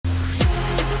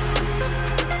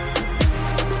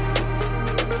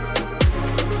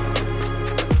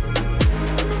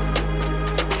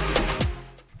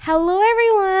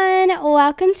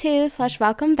Welcome to /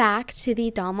 welcome back to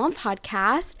the Doll Mom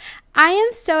podcast. I am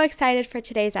so excited for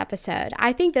today's episode.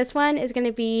 I think this one is going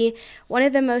to be one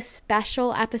of the most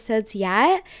special episodes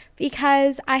yet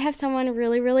because I have someone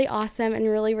really awesome and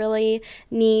really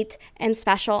neat and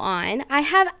special on. I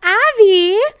have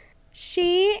Abby.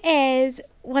 She is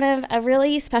one of a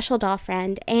really special doll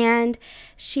friend, and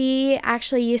she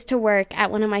actually used to work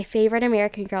at one of my favorite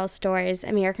American Girl stores,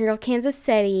 American Girl Kansas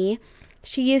City.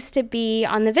 She used to be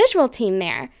on the visual team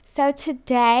there. So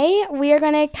today we are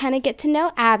going to kind of get to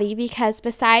know Abby because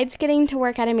besides getting to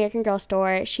work at American Girl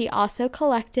store, she also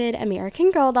collected American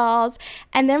Girl dolls.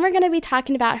 And then we're going to be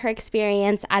talking about her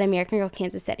experience at American Girl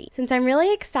Kansas City. Since I'm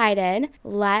really excited,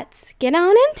 let's get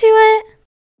on into it.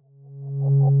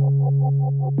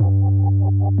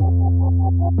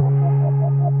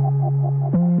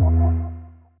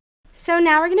 So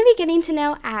now we're going to be getting to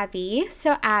know Abby.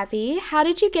 So Abby, how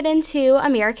did you get into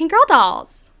American Girl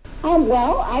dolls?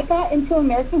 Well, I got into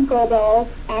American Girl dolls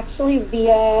actually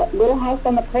via Little House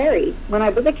on the Prairie. When I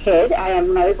was a kid,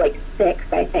 when I was like 6,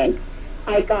 I think,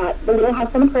 I got the Little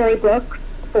House on the Prairie book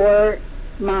for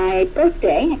my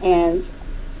birthday, and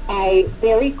I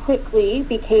very quickly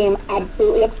became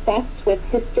absolutely obsessed with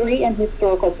history and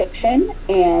historical fiction,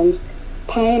 and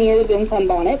pioneers in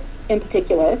sunbonnets in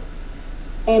particular.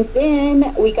 And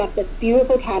then we got this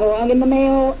beautiful catalog in the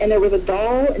mail, and there was a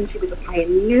doll, and she was a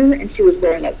pioneer, and she was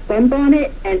wearing a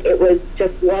sunbonnet, and it was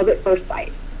just love at first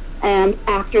sight. And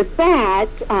after that,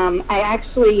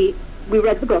 we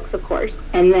read the books, of course,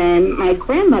 and then my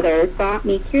grandmother got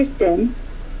me Kirsten,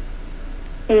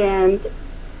 and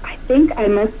I think I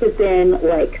must have been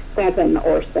like 7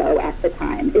 or so at the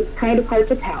time. It's kind of hard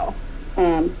to tell.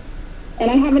 And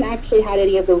I haven't actually had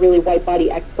any of the really white body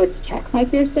experts check my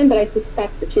Kirsten, but I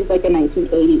suspect that she's like a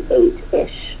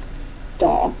 1988-ish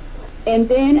doll. And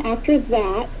then after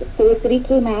that, Felicity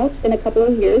came out in a couple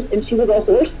of years, and she was a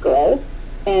horse girl,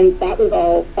 and that was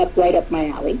all right up my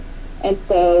alley. And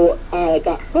so I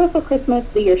got her for Christmas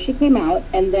the year she came out,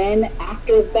 and then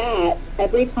after that,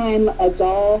 every time a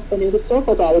new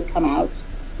historical doll would come out,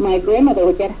 my grandmother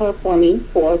would get her for me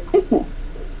for Christmas.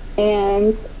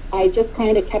 And I just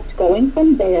kind of kept going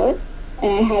from there, and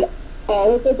I had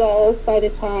all of the dolls by the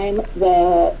time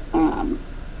the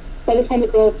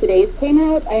Girl of Today's came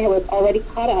out. I was already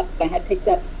caught up. I had picked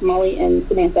up Molly and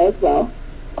Samantha as well,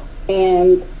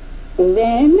 and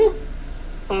then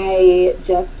I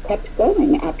just kept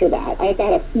going after that. I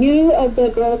got a few of the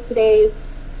Girl of Today's,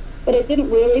 but it didn't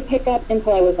really pick up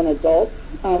until I was an adult.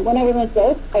 When I was an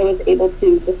adult, I was able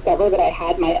to discover that I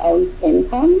had my own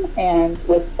income, and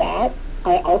with that,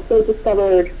 I also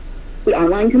discovered the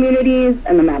online communities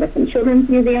and the Madison Children's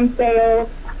Museum sale,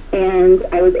 and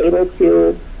I was able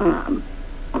to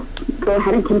go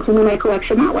ahead and continue my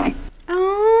collection that way.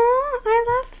 Oh, I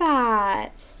love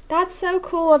that. That's so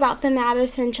cool about the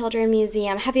Madison Children's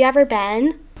Museum. Have you ever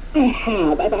been? I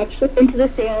have. I've actually been to the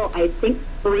sale, I think,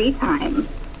 3 times,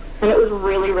 and it was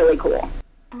really cool.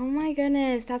 Oh my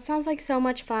goodness, that sounds like so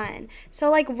much fun.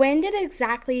 So when did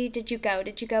you go?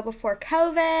 Did you go before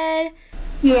COVID?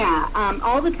 Yeah,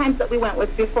 all the times that we went was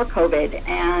before COVID,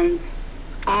 and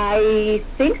I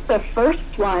think the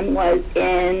first one was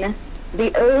in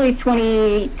the early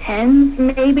 2010s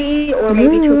maybe, or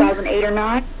maybe 2008 or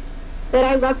 9, that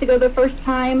I got to go the first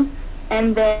time.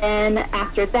 And then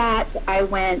after that, I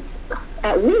went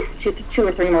at least 2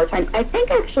 or 3 more times. I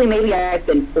think actually maybe I've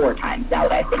been 4 times now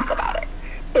that I think about it.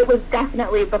 It was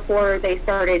definitely before they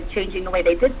started changing the way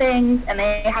they did things, and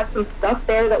they had some stuff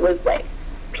there that was like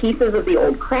pieces of the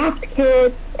old craft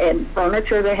kits and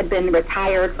furniture that had been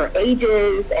retired for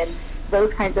ages and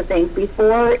those kinds of things.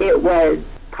 Before it was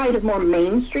kind of more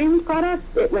mainstream products.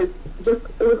 It was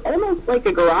almost like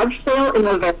a garage sale in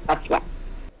the very best way.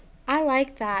 I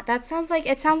like that. It sounds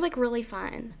like really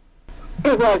fun.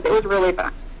 It was really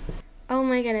fun. Oh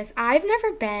my goodness. I've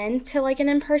never been to an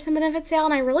in-person benefit sale,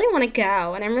 and I really want to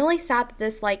go. And I'm really sad that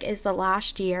this is the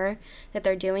last year that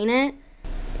they're doing it.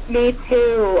 Me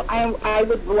too. I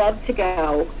would love to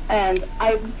go, and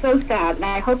I'm so sad, and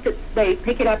I hope that they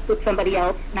pick it up with somebody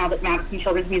else now that Madison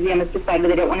Children's Museum has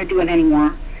decided they don't want to do it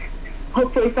anymore.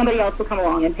 Hopefully somebody else will come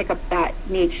along and pick up that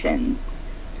niche and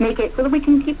make it so that we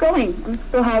can keep going and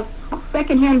still have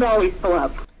secondhand dollies to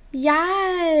love.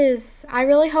 Yes! I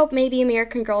really hope maybe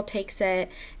American Girl takes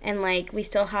it and we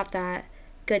still have that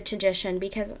good tradition,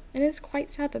 because it is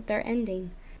quite sad that they're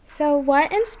ending. So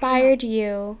what inspired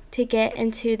you to get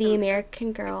into the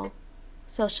American Girl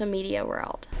social media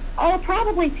world?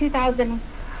 Probably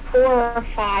 2004 or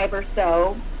 5 or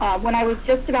so. When I was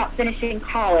just about finishing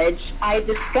college, I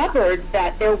discovered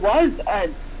that there was a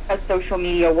a social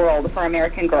media world for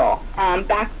American Girl.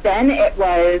 Back then, it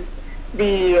was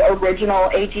the original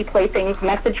AG Playthings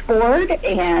message board,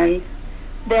 and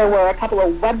there were a couple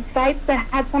of websites that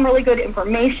had some really good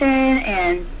information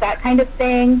and that kind of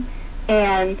thing.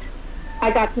 And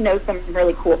I got to know some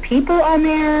really cool people on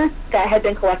there that had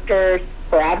been collectors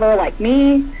forever, like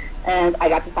me. And I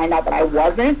got to find out that I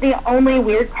wasn't the only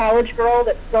weird college girl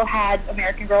that still had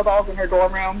American Girl dolls in her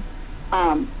dorm room.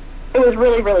 It was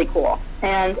really, really cool.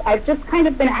 And I've just kind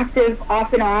of been active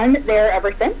off and on there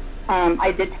ever since.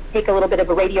 I did take a little bit of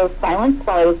a radio silence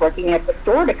while I was working at the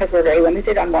store because we're very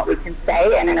limited on what we can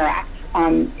say and interact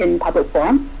in public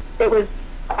forums.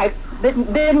 I've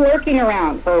been working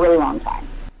around for a really long time.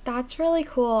 That's really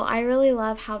cool. I really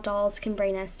love how dolls can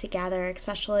bring us together,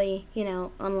 especially,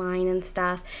 online and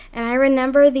stuff. And I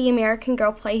remember the American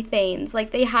Girl Playthings.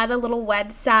 Like, they had a little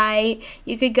website.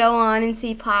 You could go on and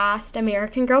see past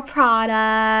American Girl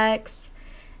products.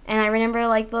 And I remember,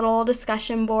 little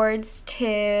discussion boards,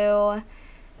 too.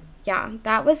 Yeah,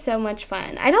 that was so much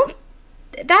fun.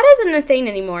 That isn't a thing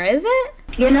anymore, is it?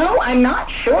 I'm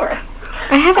not sure.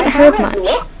 I haven't heard much.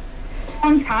 Looked a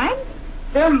long time.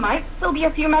 There might still be a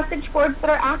few message boards that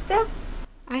are active.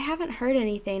 I haven't heard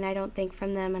anything, I don't think,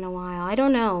 from them in a while. I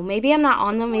don't know. Maybe I'm not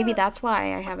on them. Maybe that's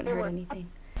why I haven't heard anything.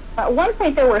 At one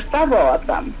point, there were several of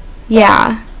them.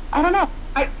 Yeah. I don't know.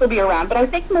 Might still be around, but I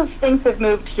think most things have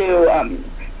moved to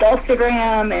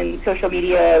Instagram and social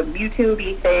media,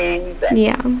 YouTube-y things,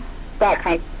 and that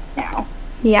kind of now.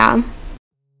 Yeah.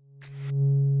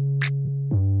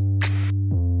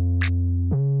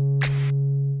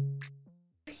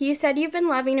 You said you've been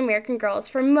loving American Girls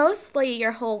for mostly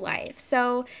your whole life.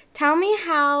 So tell me,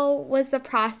 how was the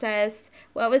process?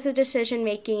 What was the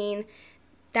decision-making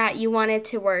that you wanted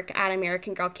to work at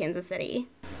American Girl Kansas City?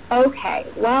 Okay,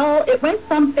 well, it went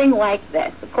something like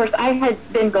this. Of course, I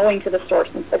had been going to the store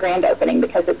since the grand opening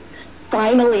because it's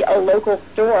finally a local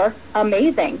store.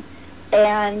 Amazing.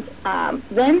 And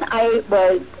then I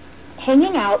was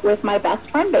hanging out with my best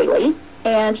friend, Bailey,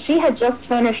 and she had just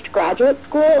finished graduate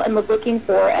school and was looking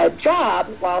for a job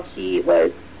while she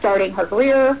was starting her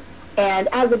career. And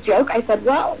as a joke, I said,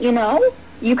 well,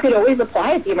 you could always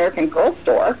apply at the American Girl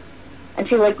store. And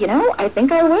she was like, I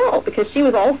think I will, because she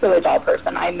was also a doll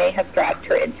person. I may have dragged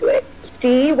her into it.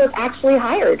 She was actually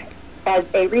hired as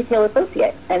a retail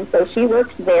associate. And so she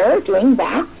worked there doing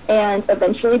that and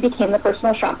eventually became the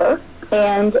personal shopper.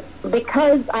 And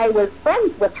because I was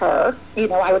friends with her,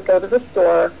 I would go to the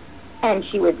store and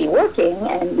she would be working,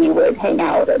 and we would hang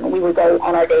out, and we would go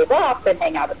on our days off and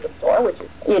hang out at the store, which is,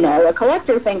 a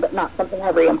collector thing, but not something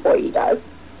every employee does.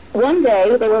 One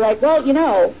day, they were like, well,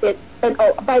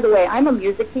 by the way, I'm a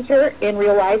music teacher in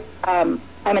real life. I'm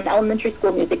an elementary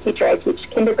school music teacher. I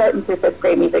teach kindergarten through 5th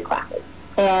grade music classes.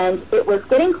 And it was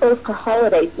getting close to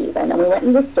holiday season, and we went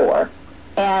in the store,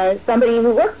 and somebody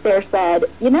who worked there said,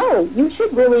 you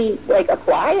should really,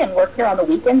 apply and work here on the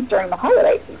weekends during the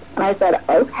holiday season. And I said,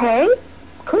 okay,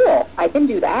 cool, I can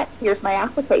do that. Here's my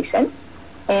application.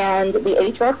 And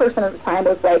the HR person at the time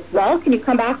was like, well, can you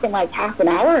come back in half an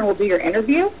hour and we'll do your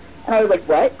interview? And I was like,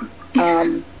 what?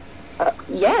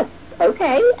 Yes,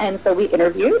 okay. And so we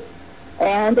interviewed,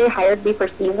 and they hired me for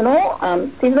seasonal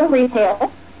retail.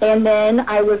 And then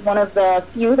I was one of the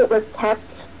few that was kept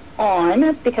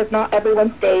on because not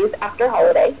everyone stays after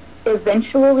holiday.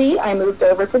 Eventually, I moved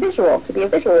over to visual to be a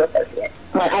visual associate.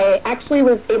 I actually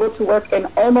was able to work in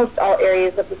almost all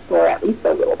areas of the store, at least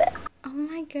a little bit. Oh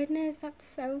my goodness, that's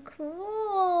so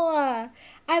cool.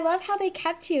 I love how they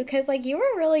kept you because, you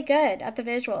were really good at the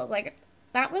visuals.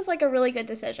 That was, a really good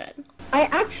decision. I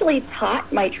actually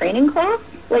taught my training class.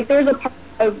 There's a part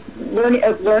of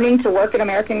learning to work at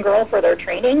American Girl for their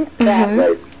training that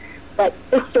was,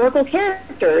 historical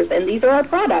characters, and these are our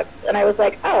products. And I was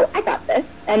like, oh, I got this.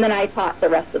 And then I taught the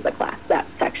rest of the class that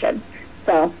section.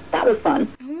 So that was fun.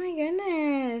 Oh my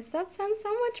goodness, that sounds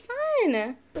so much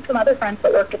fun. Some other friends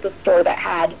that worked at the store that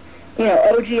had,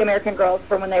 OG American Girls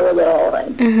from when they were little,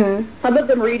 and some of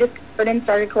them rediscovered and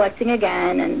started collecting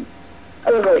again, and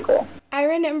it was really cool. I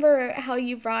remember how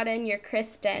you brought in your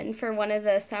Kristen for one of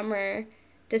the summer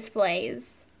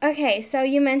displays. Okay, so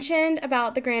you mentioned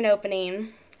about the grand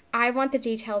opening. I want the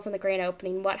details on the grand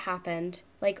opening. What happened?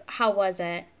 How was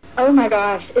it? Oh my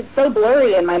gosh, it's so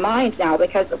blurry in my mind now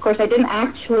because, of course, I didn't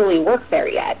actually work there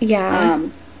yet. Yeah.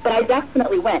 But I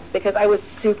definitely went because I was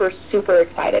super, super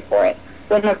excited for it.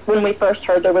 When we first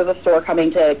heard there was a store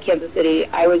coming to Kansas City,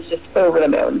 I was just over the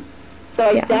moon. So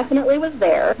I definitely was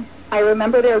there. I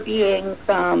remember there being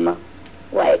a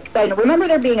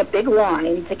big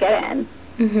line to get in,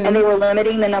 and they were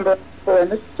limiting the number of people in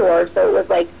the store, so it was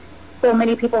so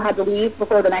many people had to leave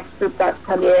before the next group got to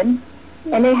come in.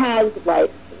 And they had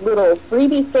like little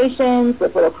freebie stations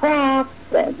with little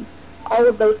crafts and all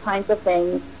of those kinds of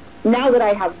things. Now that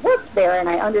I have worked there and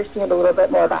I understand a little bit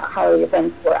more about how the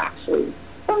events were actually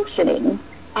functioning,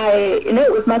 I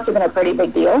know it must have been a pretty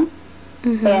big deal.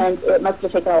 Mm-hmm. And it must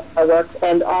have taken a lot of work.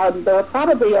 And there were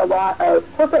probably a lot of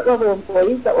corporate level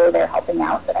employees that were there helping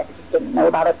out that I just didn't know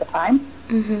about at the time.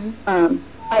 Mm-hmm.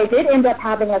 I did end up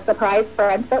having a surprise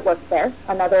friend that worked there.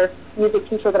 Another music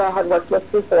teacher that I had worked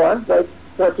with before was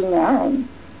working there.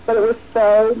 But it was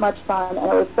so much fun,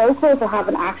 and it was so cool to have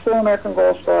an actual American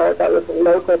Girl store that was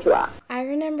local to us. I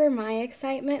remember my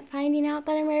excitement finding out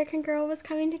that American Girl was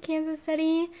coming to Kansas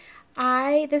City.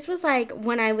 This was like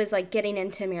when I was like getting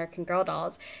into American Girl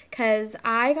dolls, because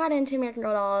I got into American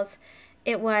Girl dolls,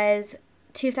 it was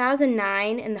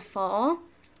 2009 in the fall.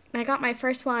 I got my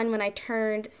first one when I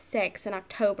turned 6 in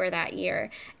October that year.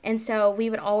 And so we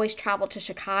would always travel to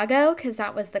Chicago because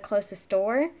that was the closest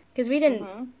store. Because we didn't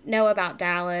know about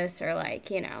Dallas or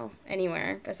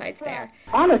anywhere besides there.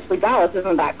 Honestly, Dallas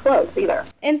isn't that close either.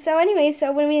 And so anyway,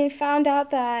 when we found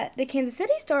out that the Kansas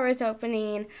City store was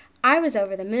opening, I was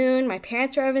over the moon. My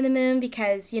parents were over the moon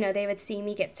because, they would see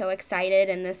me get so excited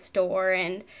in this store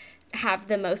and have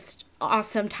the most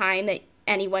awesome time that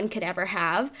anyone could ever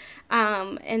have.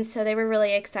 And so they were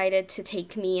really excited to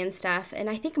take me and stuff. And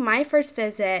I think my first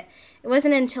visit, it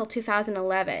wasn't until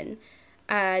 2011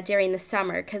 during the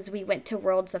summer, because we went to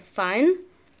Worlds of Fun.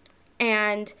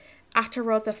 And after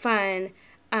Worlds of Fun,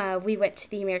 we went to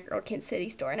the American Girl Kansas City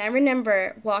store. And I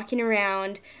remember walking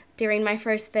around during my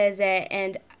first visit,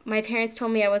 and my parents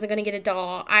told me I wasn't going to get a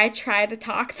doll. I tried to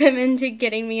talk them into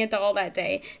getting me a doll that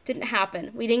day. Didn't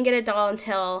happen. We didn't get a doll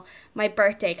until my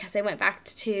birthday, because I went back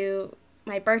to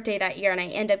my birthday that year, and I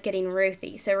ended up getting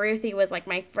Ruthie. So Ruthie was like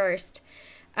my first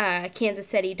Kansas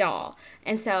City doll.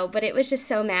 And so, but it was just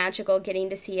so magical getting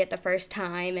to see it the first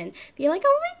time and be like,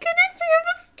 oh my goodness, we have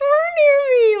a store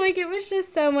near me. Like, it was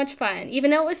just so much fun. Even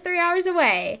though it was 3 hours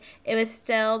away, it was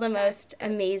still the most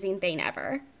amazing thing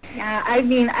ever. Yeah, I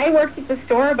mean, I worked at the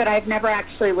store, but I've never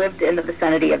actually lived in the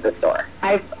vicinity of the store.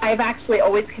 I've actually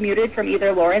always commuted from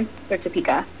either Lawrence or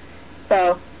Topeka.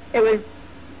 So it was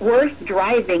worth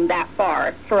driving that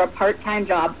far for a part-time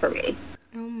job for me.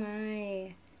 Oh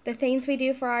my. The things we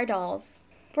do for our dolls.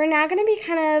 We're now going to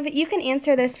be you can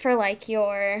answer this for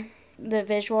the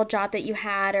visual job that you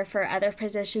had or for other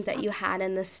positions that you had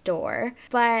in the store.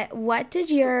 But what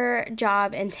did your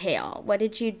job entail? What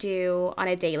did you do on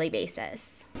a daily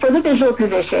basis? For the visual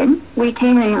position, we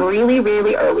came in really,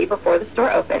 really early before the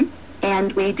store opened,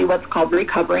 and we do what's called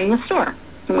recovering the store.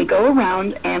 And we go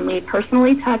around and we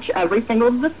personally touch every single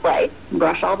display,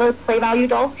 brush all the Play Value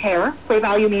dolls' hair. Play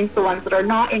Value means the ones that are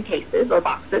not in cases or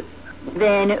boxes.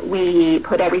 Then we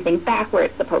put everything back where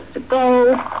it's supposed to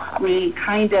go. We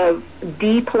kind of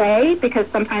de-play, because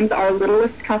sometimes our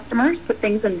littlest customers put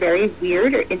things in very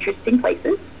weird or interesting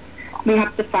places. We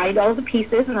have to find all the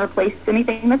pieces and replace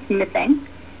anything that's missing.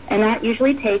 And that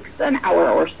usually takes an hour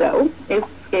or so. If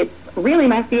it's really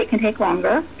messy, it can take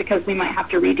longer, because we might have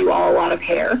to redo a lot of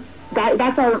hair.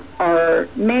 That's our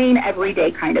main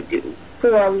everyday kind of duty.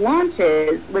 For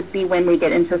launches would be when we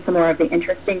get into some more of the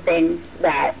interesting things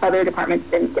that other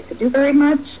departments didn't get to do very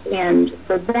much. And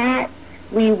for that,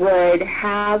 we would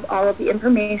have all of the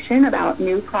information about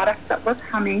new products that were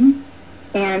coming,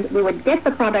 and we would get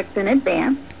the products in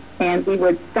advance, and we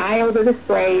would style the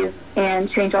displays and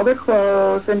change all their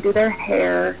clothes and do their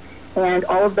hair and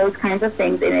all of those kinds of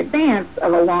things in advance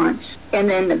of a launch. And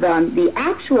then the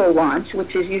actual launch,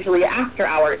 which is usually after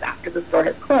hours, after the store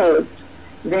has closed,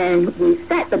 then we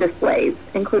set the displays,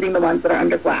 including the ones that are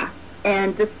under glass.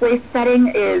 And display setting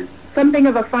is something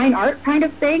of a fine art kind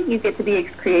of thing. You get to be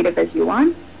as creative as you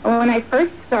want. When I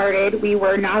first started, we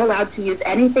were not allowed to use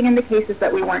anything in the cases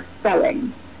that we weren't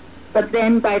selling. But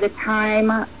then by the time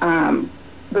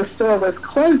the store was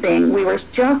closing, we were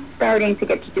just starting to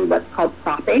get to do what's called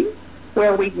propping,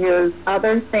 where we use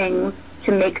other things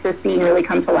to make the scene really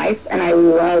come to life, and I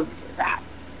loved that.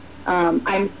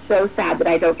 I'm so sad that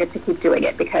I don't get to keep doing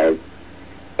it, because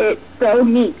it's so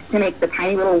neat to make the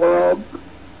tiny little world.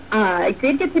 I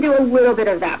did get to do a little bit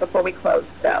of that before we closed,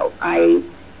 though. I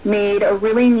made a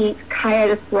really neat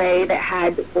Kaya display that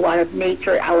had a lot of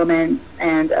nature elements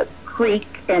and a creek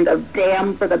and a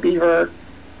dam for the beaver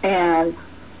and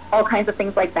all kinds of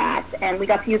things like that. And we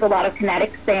got to use a lot of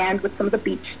kinetic sand with some of the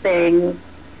beach things.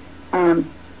 And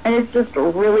it's just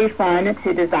really fun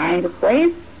to design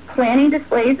displays. Planning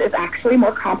displays is actually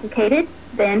more complicated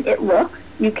than it looks.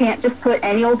 You can't just put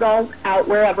any old doll out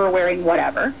wherever wearing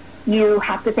whatever. You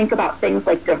have to think about things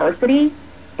like diversity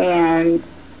and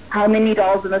how many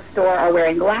dolls in the store are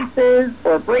wearing glasses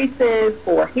or braces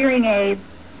or hearing aids,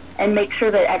 and make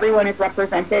sure that everyone is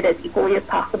represented as equally as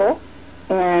possible,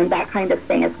 and that kind of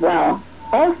thing as well.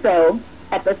 Also,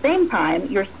 at the same time,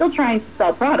 you're still trying to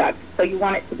sell products, so you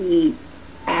want it to be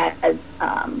as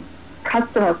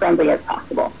customer friendly as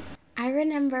possible. I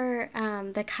remember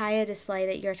the Kaya display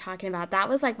that you're talking about. That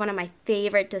was like one of my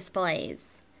favorite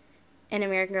displays in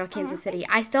American Girl Kansas City.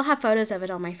 I still have photos of it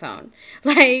on my phone.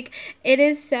 Like, it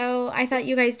is so, I thought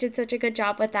you guys did such a good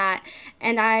job with that.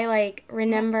 And I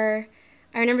remember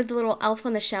the little elf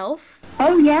on the shelf.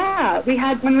 Oh yeah,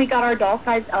 when we got our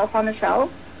doll-sized elf on the shelf,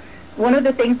 one of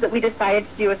the things that we decided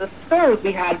to do as a store was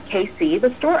we had KC,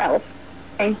 the store elf,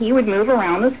 and he would move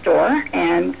around the store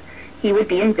and he would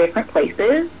be in different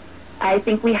places. I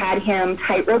think we had him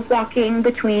tightrope walking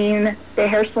between the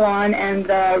hair salon and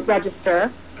the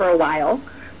register for a while.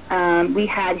 We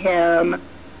had him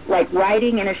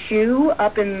riding in a shoe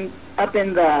up in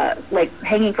the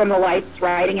hanging from the lights,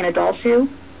 riding in a doll shoe,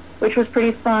 which was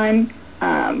pretty fun.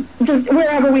 Just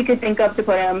wherever we could think of to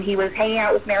put him. He was hanging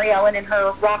out with Mary Ellen in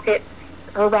her rocket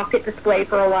display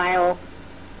for a while.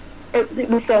 It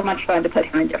was so much fun to put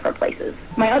him in different places.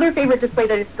 My other favorite display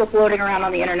that is still floating around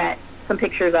on the internet, some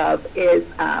pictures of, is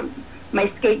my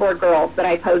skateboard girl that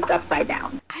I posed upside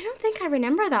down. I don't think I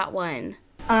remember that one.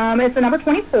 It's the number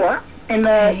 24 in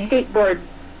the skateboard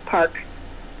park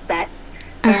set.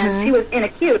 And she was in a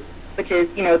cube, which is,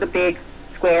 the big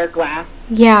square glass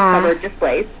covered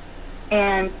displays.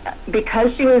 And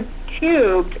because she was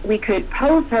cubed, we could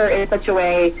pose her in such a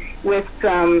way with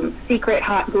some secret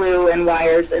hot glue and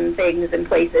wires and things in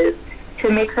places to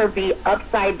make her be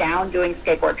upside down doing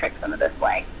skateboard tricks on the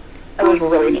display. That was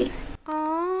really neat.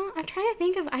 Oh, I'm trying to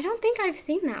think of, I don't think I've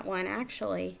seen that one,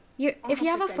 actually. If you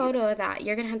have a photo of that,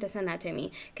 you're going to have to send that to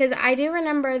me. Because I do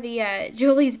remember the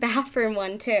Julie's bathroom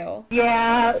one, too.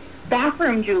 Yeah,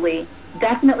 bathroom Julie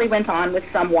definitely went on with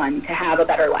someone to have a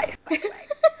better life, by the way.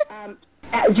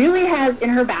 Julie has in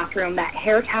her bathroom that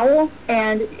hair towel,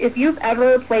 and if you've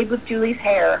ever played with Julie's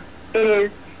hair, it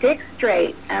is stick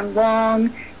straight and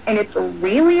long, and it's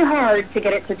really hard to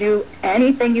get it to do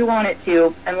anything you want it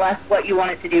to unless what you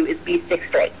want it to do is be stick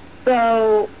straight.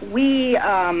 So we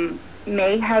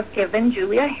may have given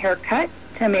Julie a haircut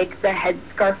to make the head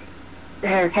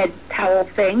towel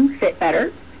thing fit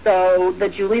better. So the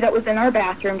Julie that was in our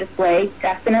bathroom display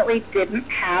definitely didn't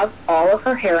have all of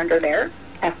her hair under there,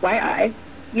 FYI.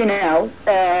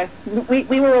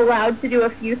 We were allowed to do a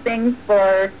few things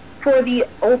for the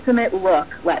ultimate look,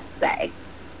 let's say,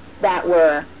 that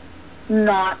were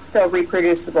not so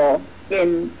reproducible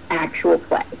in actual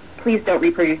play. Please don't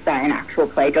reproduce that in actual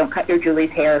play. Don't cut your Julie's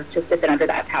hair just to fit under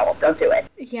that towel. Don't do it.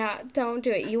 Yeah, don't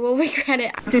do it. You will regret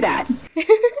it. Do that.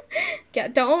 Yeah,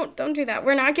 don't do that.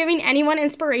 We're not giving anyone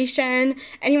inspiration,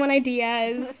 anyone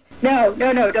ideas. No,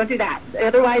 don't do that.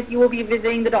 Otherwise, you will be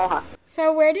visiting the dollhouse.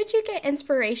 So where did you get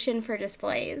inspiration for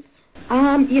displays?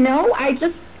 I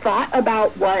just thought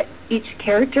about what each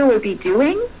character would be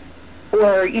doing,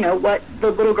 or, what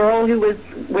the little girl who was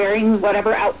wearing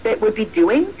whatever outfit would be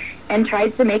doing, and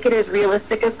tried to make it as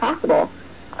realistic as possible.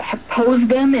 Pose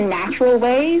them in natural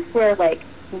ways where,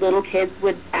 little kids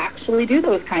would actually do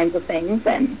those kinds of things.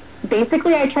 And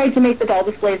basically, I tried to make the doll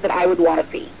displays that I would want to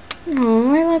see.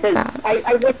 Oh, I love that.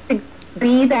 I want to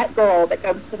be that girl that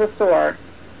comes to the store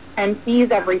and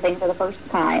sees everything for the first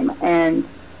time and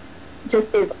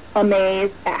just is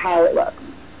amazed at how it looks.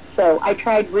 So I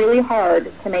tried really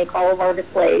hard to make all of our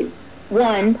displays,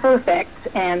 1, perfect,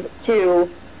 and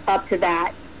 2, up to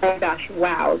that. Oh gosh,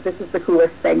 wow, this is the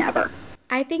coolest thing ever.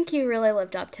 I think you really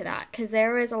lived up to that, because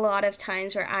there was a lot of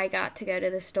times where I got to go to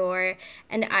the store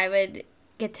and I would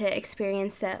get to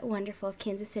experience the wonderful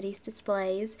Kansas City's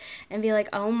displays and be like,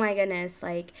 oh my goodness,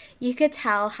 you could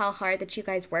tell how hard that you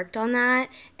guys worked on that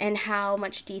and how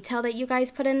much detail that you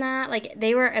guys put in that.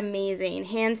 They were amazing.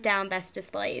 Hands down, best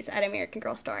displays at American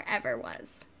Girl Store ever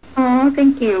was. Oh,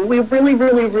 thank you. We really,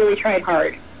 really, really tried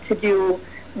hard to do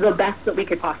the best that we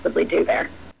could possibly do there.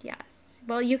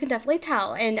 Well, you can definitely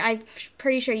tell, and I'm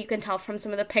pretty sure you can tell from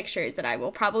some of the pictures that I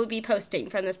will probably be posting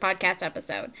from this podcast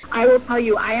episode. I will tell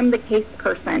you, I am the case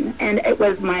person, and it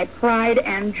was my pride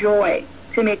and joy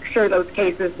to make sure those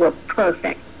cases were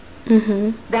perfect.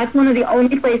 Mm-hmm. That's one of the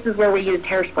only places where we used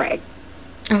hairspray.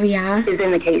 Oh, yeah? Is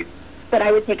in the case. But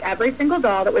I would take every single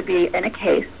doll that would be in a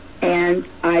case, and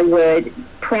I would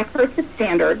prep her to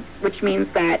standards, which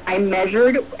means that I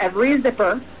measured every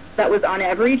zipper that was on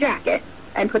every jacket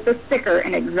and put the sticker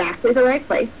in exactly the right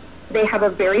place. They have a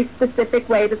very specific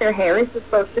way that their hair is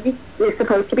supposed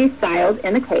to be styled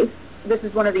in the case. this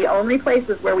is one of the only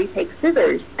places where we take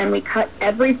scissors and we cut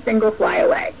every single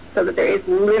flyaway so that there is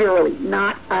literally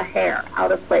not a hair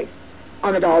out of place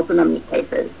on the dolls in the meat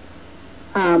cases.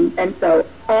 And so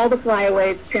all the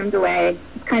flyaways trimmed away.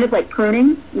 It's kind of like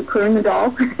pruning. You prune the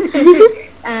doll.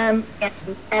 And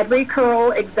every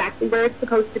curl exactly where it's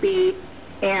supposed to be.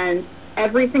 And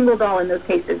every single doll in those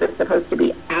cases is supposed to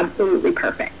be absolutely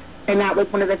perfect. And that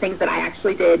was one of the things that I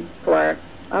actually did for,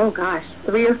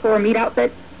 3 or 4 meat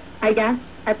outfits, I guess,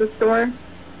 at the store.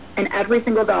 And every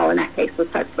single doll in that case was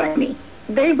touched by me.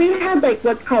 We had like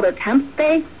what's called a temp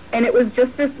space, and it was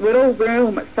just this little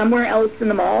room somewhere else in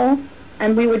the mall.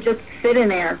 And we would just sit in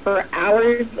there for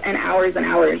hours and hours and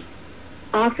hours,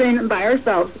 often by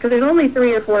ourselves, because there's only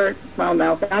 3 or 4, well,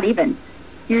 no, not even.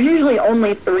 There's usually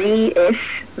only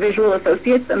 3-ish visual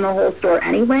associates in the whole store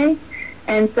anyway.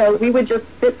 And so we would just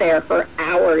sit there for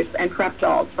hours and prep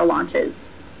dolls for launches.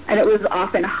 And it was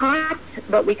often hot,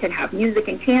 but we could have music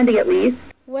and candy at least.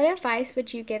 What advice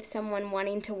would you give someone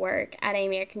wanting to work at an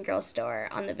American Girl store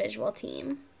on the visual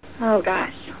team? Oh,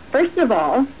 gosh. First of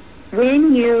all,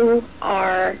 when you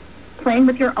are playing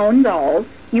with your own dolls,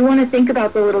 you want to think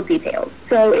about the little details.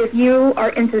 So if you are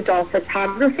into doll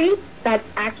photography, that's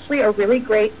actually a really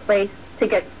great place to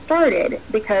get started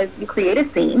because you create a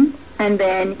scene and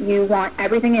then you want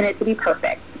everything in it to be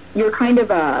perfect. You're kind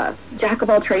of a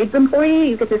jack-of-all-trades employee.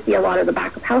 You get to see a lot of the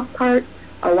back-of-house part,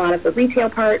 a lot of the retail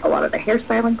part, a lot of the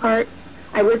hairstyling part.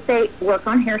 I would say work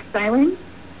on hairstyling.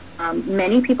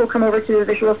 Many people come over to the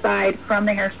visual side from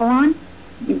the hair salon.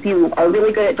 If you are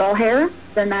really good at doll hair,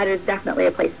 then that is definitely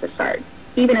a place to start.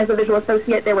 Even as a visual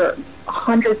associate, there were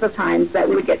hundreds of times that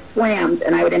we would get slammed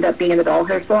and I would end up being in the doll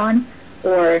hair salon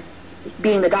or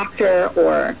being the doctor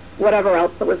or whatever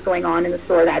else that was going on in the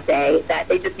store that day, that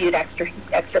they just needed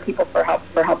extra people for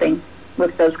helping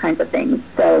with those kinds of things.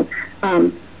 So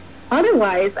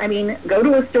otherwise, I mean, go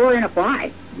to a store and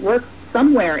apply. Work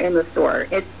somewhere in the store.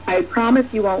 I promise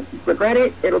you won't regret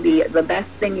it. It'll be the best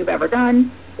thing you've ever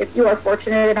done. If you are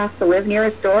fortunate enough to live near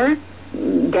a store,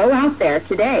 go out there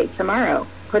today, tomorrow.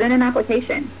 Put in an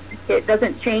application. It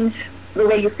doesn't change the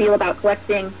way you feel about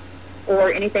collecting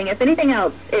or anything. If anything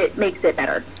else, it makes it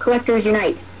better. Collectors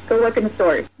unite. Go work in the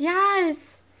stores.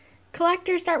 Yes!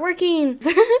 Collectors start working!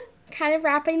 Kind of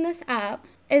wrapping this up,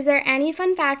 is there any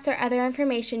fun facts or other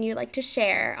information you'd like to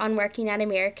share on working at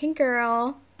American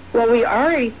Girl? Well, we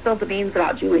already spilled the beans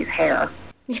about Julie's hair.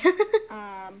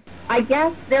 I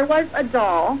guess there was a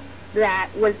doll that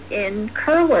was in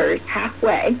curlers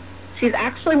halfway. She's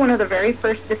actually one of the very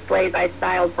first displays I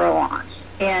styled for a launch.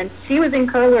 And she was in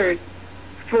curlers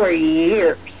for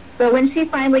years. So when she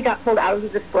finally got pulled out of the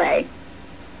display,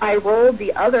 I rolled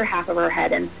the other half of her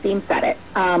head and steam set it.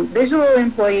 Visual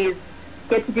employees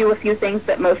get to do a few things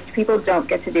that most people don't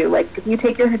get to do. Like if you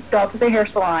take your doll to the hair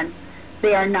salon,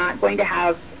 they are not going to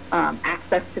have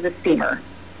access to the steamer,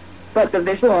 but the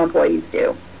visual employees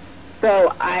do.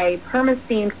 So I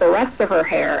perma-steamed the rest of her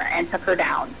hair and took her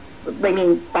down. I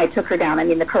mean, by took her down, I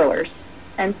mean the curlers.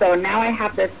 And so now I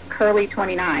have this curly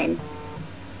 29,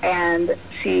 and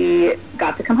she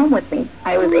got to come home with me.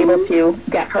 I was able to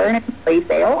get her in a play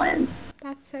sale. And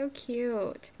that's so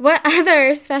cute. What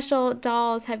other special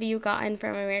dolls have you gotten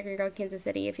from American Girl Kansas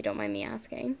City, if you don't mind me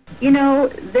asking? You know,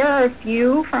 there are a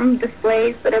few from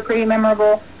displays that are pretty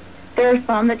memorable. There are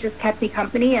some that just kept me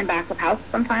company and back of house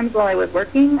sometimes while I was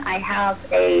working. I have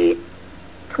a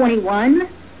 21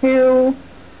 who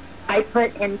I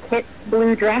put in Kit's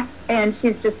blue dress, and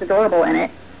she's just adorable in it.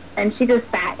 And she just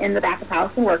sat in the back of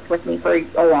house and worked with me for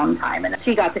a long time. And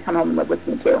she got to come home and live with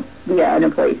me, too, via an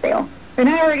employee sale. And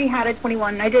I already had a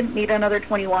 21. I didn't need another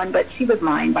 21, but she was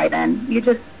mine by then.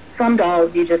 Some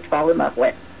dolls you just fall in love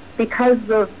with. Because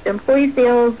of employee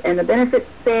sales and the benefits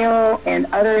sale and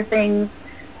other things,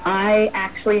 I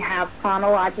actually have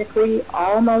chronologically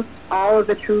almost all of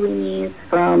the Trulinis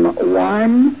from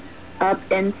 1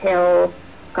 up until,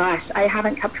 gosh, I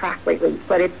haven't kept track lately,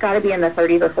 but it's got to be in the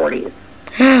 30s or 40s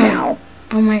now.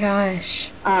 Oh my gosh.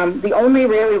 The only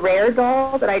really rare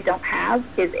doll that I don't have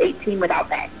is 18 without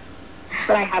bangs,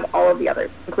 but I have all of the others,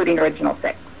 including original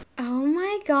 6. Oh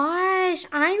my gosh,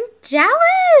 I'm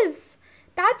jealous!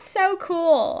 That's so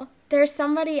cool. There's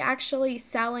somebody actually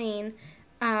selling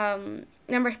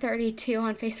number 32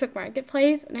 on Facebook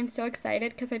Marketplace, and I'm so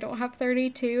excited because I don't have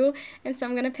 32, and so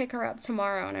I'm going to pick her up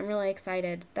tomorrow, and I'm really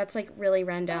excited. That's like really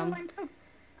random.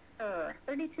 Oh,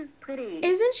 32's pretty.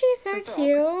 Isn't she so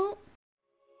cute?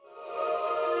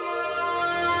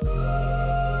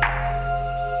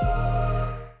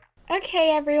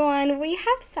 Okay, everyone, we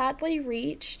have sadly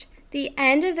reached the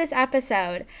end of this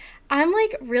episode. I'm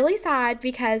like really sad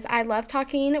because I love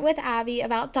talking with Abby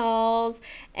about dolls,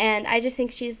 and I just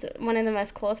think she's one of the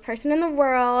most coolest person in the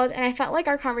world, and I felt like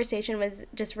our conversation was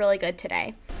just really good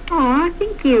today. Aw,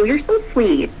 thank you. You're so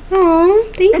sweet. Oh,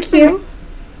 thank you.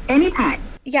 Anytime.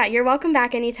 Yeah, you're welcome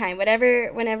back anytime.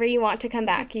 Whenever you want to come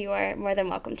back, you are more than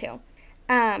welcome to.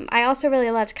 I also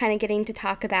really loved kind of getting to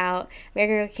talk about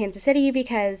American Girl Kansas City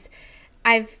because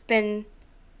I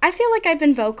feel like I've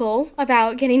been vocal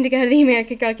about getting to go to the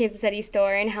American Girl Kansas City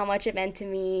store and how much it meant to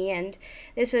me, and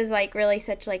this was like really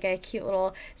such like a cute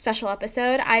little special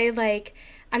episode.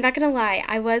 I'm not gonna lie,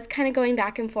 I was kind of going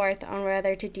back and forth on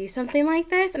whether to do something like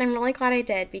this, and I'm really glad I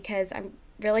did because I'm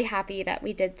really happy that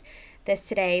we did this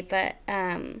today, but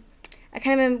I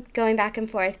kind of am going back and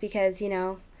forth because,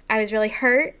 I was really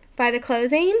hurt by the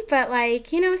closing, but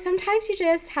sometimes you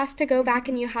just have to go back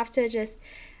and you have to just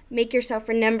make yourself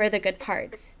remember the good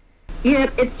parts. Yeah,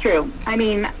 it's true. I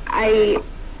mean, I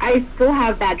still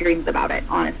have bad dreams about it,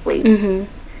 honestly. Mm-hmm.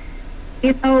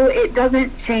 It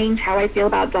doesn't change how I feel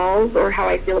about dolls or how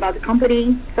I feel about the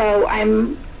company. So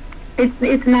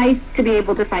it's nice to be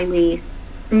able to finally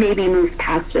maybe move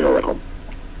past it a little.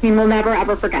 I mean, we'll never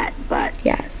ever forget, but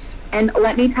yes. And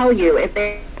let me tell you, if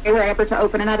they were ever to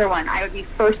open another one, I would be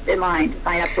first in line to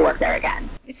sign up to work there again.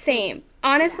 Same.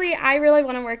 Honestly, I really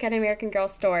want to work at an American Girl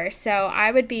store, so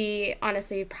I would be,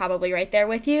 honestly, probably right there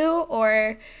with you,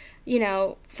 or,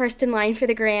 first in line for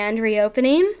the grand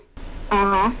reopening.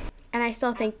 Uh-huh. And I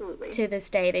still think to this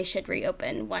day they should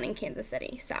reopen one in Kansas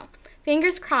City. So,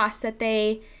 fingers crossed that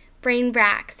they bring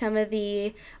back some of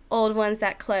the old ones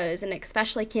that close, and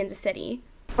especially Kansas City.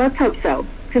 Let's hope so.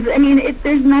 Because,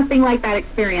 there's nothing like that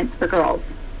experience for girls.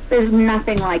 There's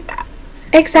nothing like that.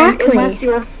 Exactly. And unless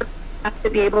you're to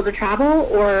be able to travel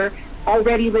or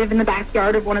already live in the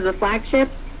backyard of one of the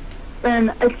flagships,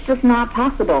 then it's just not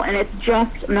possible, and it's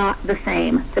just not the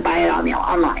same to buy it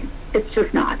online. It's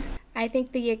just not. I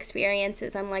think the experience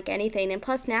is unlike anything, and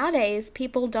plus nowadays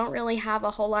people don't really have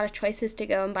a whole lot of choices to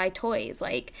go and buy toys.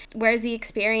 Like, where's the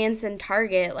experience in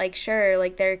Target? Like, sure,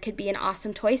 like there could be an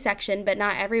awesome toy section, but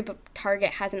not every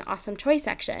Target has an awesome toy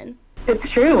section. It's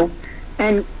true.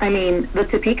 And the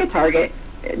Topeka Target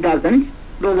doesn't.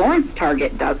 The Lawrence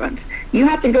Target doesn't. You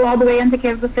have to go all the way into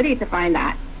Kansas City to find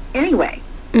that anyway.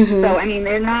 Mm-hmm. So,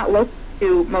 they're not local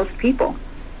to most people.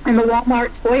 And the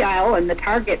Walmart toy aisle and the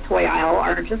Target toy aisle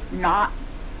are just not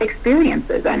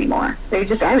experiences anymore. They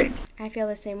just aren't. I feel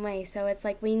the same way. So it's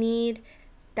like we need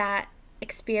that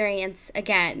experience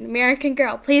again. American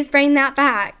Girl, please bring that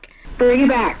back. Bring it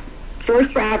back.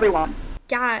 First for everyone.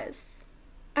 Yes.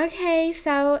 Okay,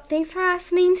 so thanks for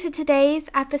listening to today's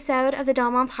episode of the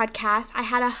Doll Mom Podcast. I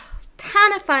had a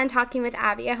ton of fun talking with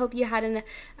Abby. I hope you had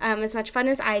as much fun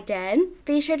as I did.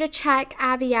 Be sure to check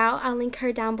Abby out. I'll link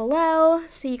her down below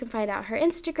so you can find out her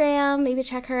Instagram. Maybe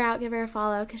check her out, give her a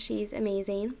follow because she's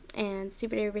amazing and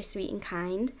super duper sweet and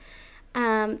kind.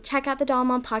 Check out the Doll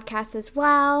Mom Podcast as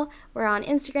well. We're on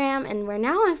Instagram and we're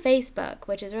now on Facebook,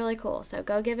 which is really cool. So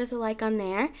go give us a like on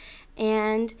there.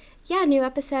 And yeah, new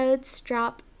episodes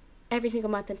drop every single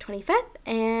month on 25th.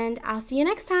 And I'll see you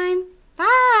next time.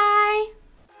 Bye!